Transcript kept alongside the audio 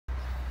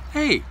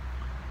Hey,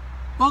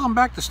 welcome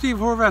back to Steve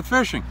Horvath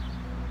Fishing.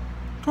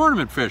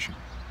 Tournament fishing.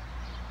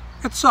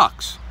 It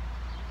sucks.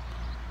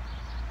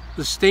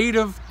 The state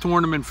of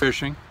tournament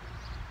fishing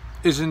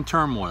is in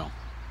turmoil.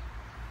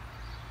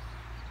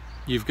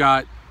 You've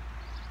got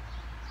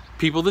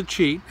people that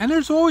cheat, and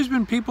there's always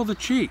been people that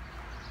cheat.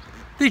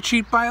 They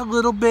cheat by a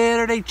little bit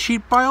or they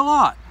cheat by a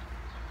lot.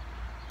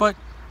 But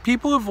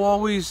people have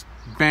always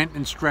bent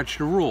and stretched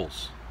the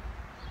rules.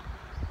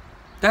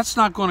 That's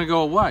not going to go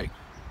away.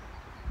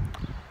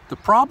 The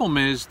problem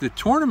is the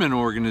tournament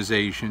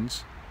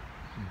organizations,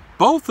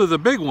 both of the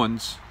big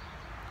ones,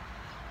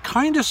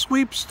 kind of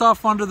sweep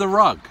stuff under the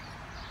rug,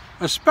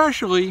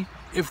 especially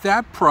if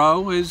that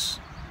pro is,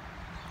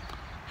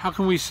 how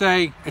can we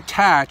say,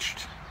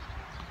 attached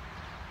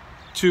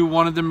to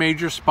one of the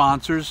major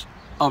sponsors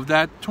of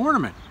that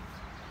tournament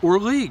or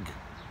league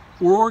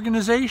or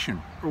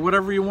organization or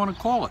whatever you want to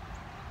call it.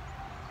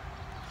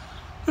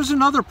 There's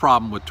another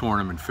problem with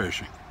tournament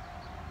fishing.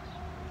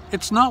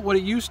 It's not what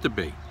it used to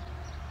be.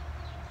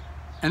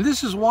 And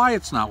this is why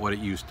it's not what it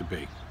used to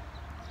be.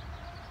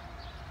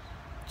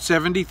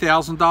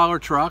 $70,000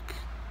 truck,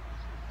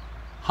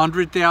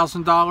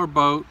 $100,000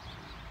 boat,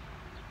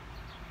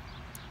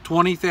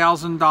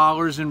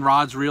 $20,000 in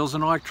rods, reels,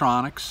 and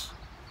electronics.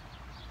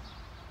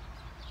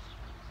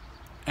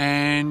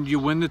 And you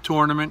win the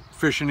tournament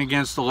fishing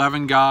against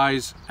 11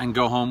 guys and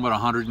go home with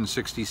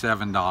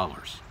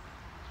 $167.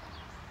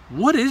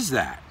 What is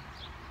that?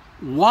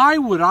 Why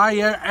would I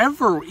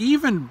ever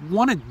even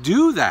want to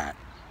do that?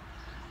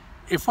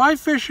 If I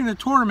fish in a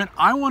tournament,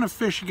 I want to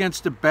fish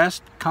against the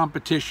best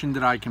competition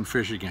that I can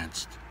fish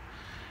against.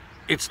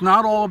 It's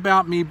not all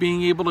about me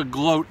being able to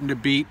gloat and to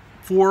beat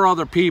 4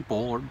 other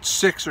people or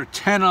 6 or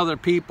 10 other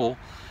people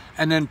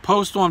and then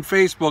post on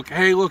Facebook,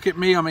 hey, look at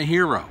me, I'm a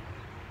hero.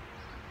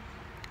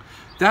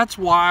 That's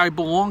why I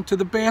belong to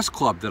the bass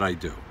club that I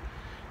do.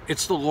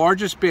 It's the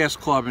largest bass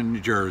club in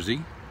New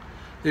Jersey.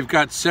 They've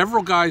got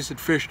several guys that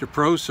fish the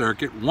pro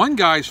circuit. One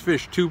guy's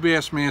fished 2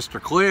 Bassmaster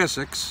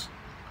Classics.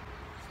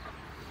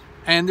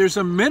 And there's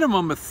a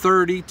minimum of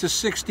 30 to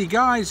 60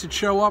 guys that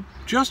show up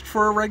just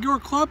for a regular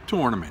club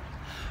tournament.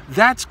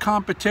 That's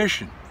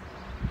competition.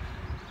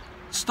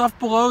 Stuff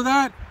below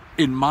that,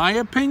 in my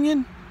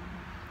opinion,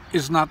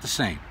 is not the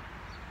same.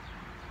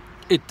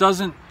 It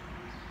doesn't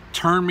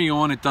turn me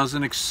on, it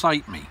doesn't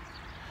excite me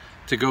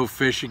to go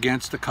fish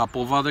against a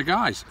couple of other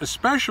guys,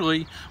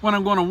 especially when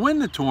I'm going to win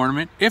the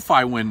tournament, if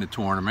I win the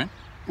tournament,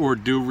 or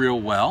do real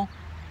well,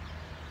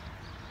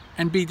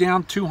 and be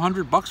down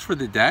 $200 for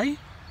the day.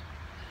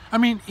 I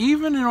mean,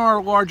 even in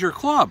our larger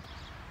club,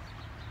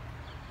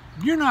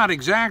 you're not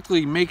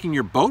exactly making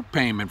your boat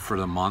payment for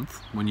the month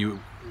when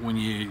you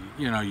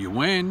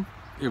win.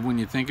 When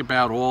you think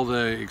about all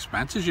the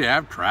expenses you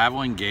have,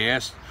 traveling,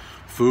 gas,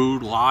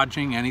 food,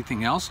 lodging,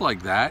 anything else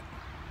like that.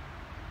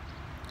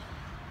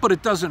 But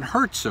it doesn't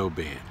hurt so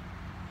bad.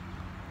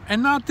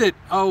 And not that,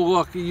 oh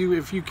look,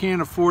 if you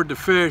can't afford to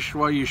fish,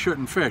 well, you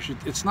shouldn't fish.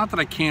 It's not that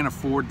I can't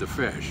afford to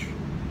fish.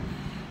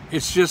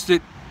 It's just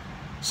that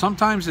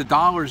sometimes the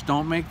dollars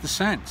don't make the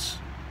sense.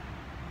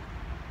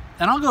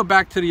 And I'll go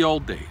back to the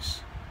old days.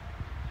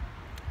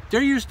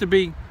 There used to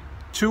be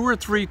 2 or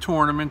 3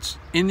 tournaments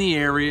in the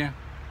area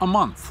a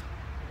month,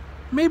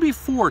 maybe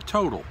 4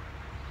 total.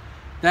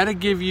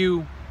 That'd give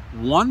you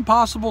 1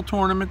 possible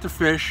tournament to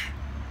fish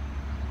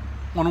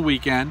on a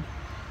weekend,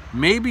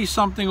 maybe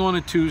something on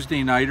a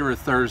Tuesday night or a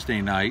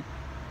Thursday night,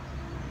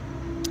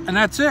 and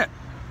that's it.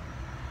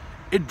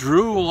 It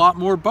drew a lot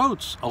more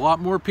boats, a lot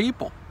more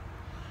people.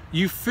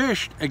 You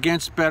fished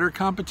against better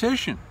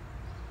competition.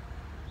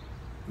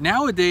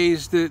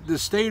 Nowadays, the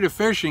state of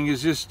fishing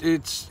is just,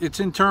 it's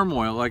in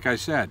turmoil, like I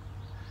said.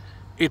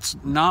 It's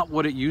not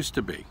what it used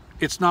to be.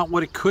 It's not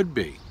what it could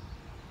be.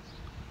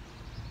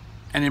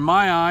 And in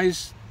my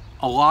eyes,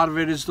 a lot of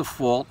it is the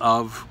fault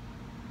of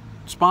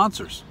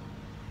sponsors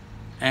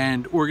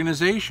and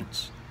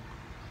organizations.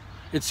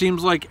 It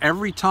seems like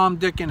every Tom,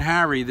 Dick, and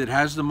Harry that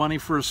has the money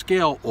for a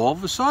scale, all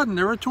of a sudden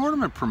they're a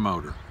tournament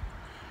promoter.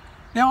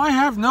 Now, I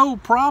have no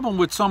problem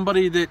with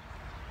somebody that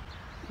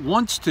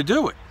wants to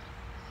do it.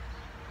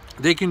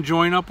 They can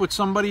join up with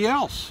somebody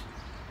else.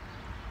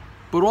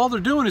 But all they're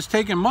doing is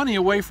taking money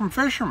away from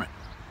fishermen.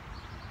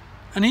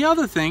 And the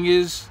other thing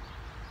is,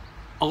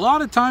 a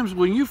lot of times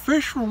when you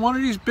fish for one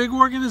of these big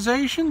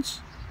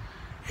organizations,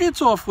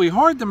 it's awfully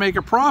hard to make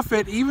a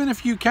profit even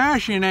if you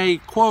cash in a,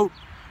 quote,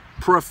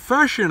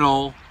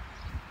 professional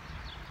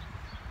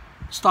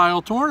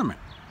style tournament.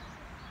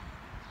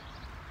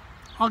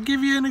 I'll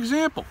give you an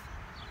example.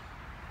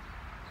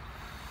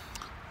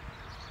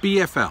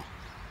 BFL,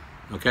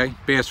 okay,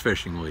 Bass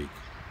Fishing League,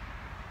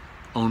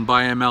 owned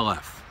by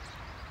MLF.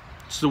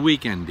 It's the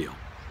weekend deal,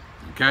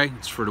 okay?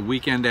 It's for the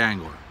weekend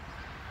angler.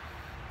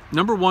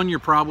 Number one, you're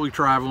probably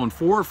traveling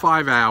 4 or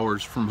 5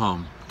 hours from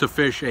home to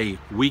fish a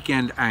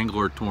weekend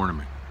angler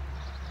tournament.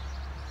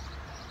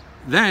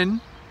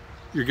 Then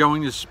you're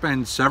going to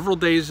spend several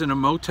days in a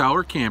motel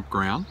or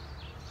campground.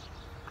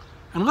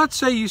 And let's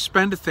say you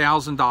spend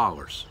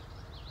 $1,000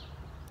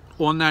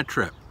 on that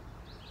trip.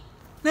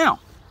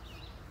 Now,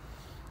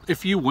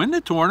 if you win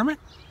the tournament,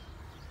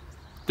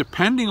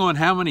 depending on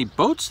how many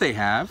boats they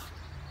have,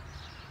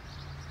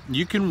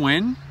 you can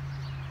win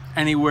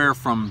anywhere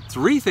from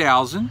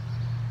 $3,000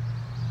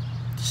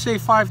 to say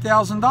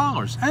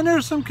 $5,000. And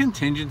there's some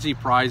contingency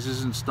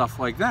prizes and stuff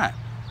like that.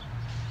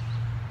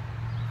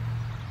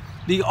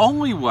 The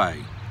only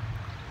way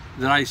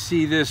that I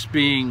see this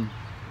being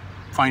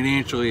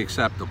financially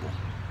acceptable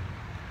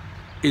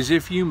is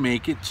if you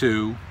make it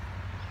to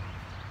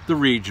the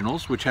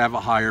regionals, which have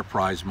a higher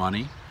prize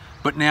money,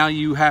 but now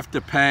you have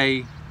to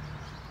pay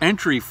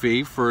entry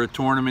fee for a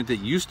tournament that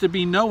used to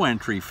be no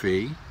entry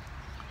fee.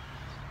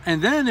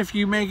 And then if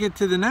you make it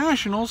to the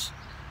nationals,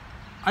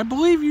 I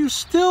believe you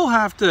still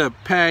have to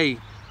pay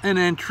an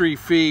entry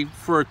fee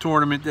for a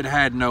tournament that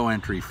had no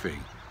entry fee.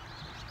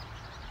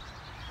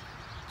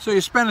 So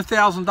you spend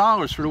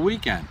 $1,000 for the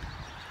weekend.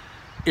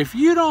 If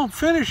you don't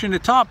finish in the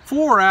top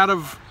 4 out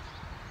of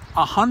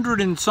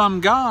 100 and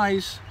some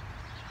guys,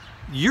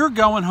 you're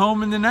going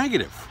home in the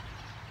negative.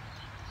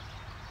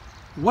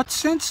 What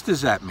sense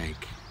does that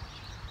make?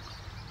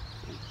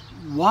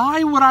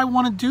 Why would I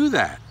want to do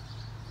that?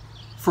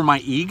 For my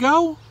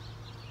ego?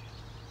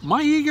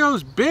 My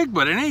ego's big,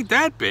 but it ain't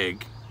that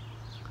big.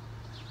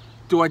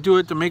 Do I do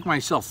it to make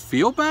myself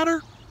feel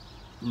better?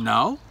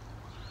 No.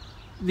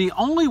 The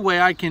only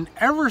way I can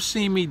ever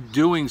see me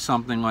doing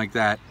something like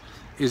that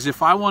is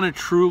if I want to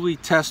truly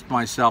test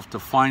myself to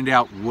find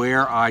out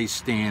where I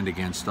stand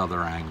against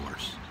other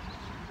anglers.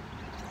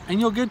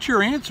 And you'll get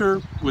your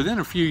answer within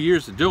a few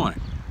years of doing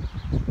it.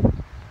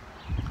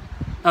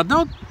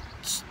 Now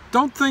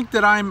don't think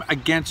that I'm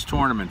against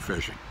tournament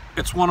fishing.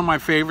 It's one of my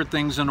favorite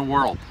things in the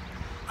world.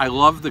 I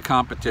love the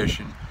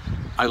competition.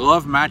 I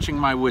love matching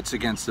my wits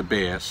against the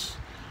bass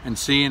and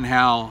seeing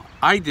how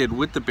I did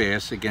with the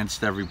bass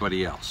against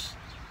everybody else.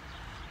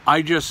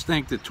 I just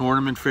think that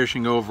tournament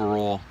fishing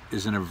overall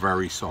is in a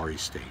very sorry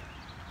state.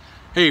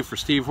 Hey, for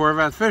Steve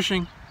Horvath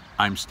Fishing,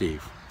 I'm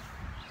Steve.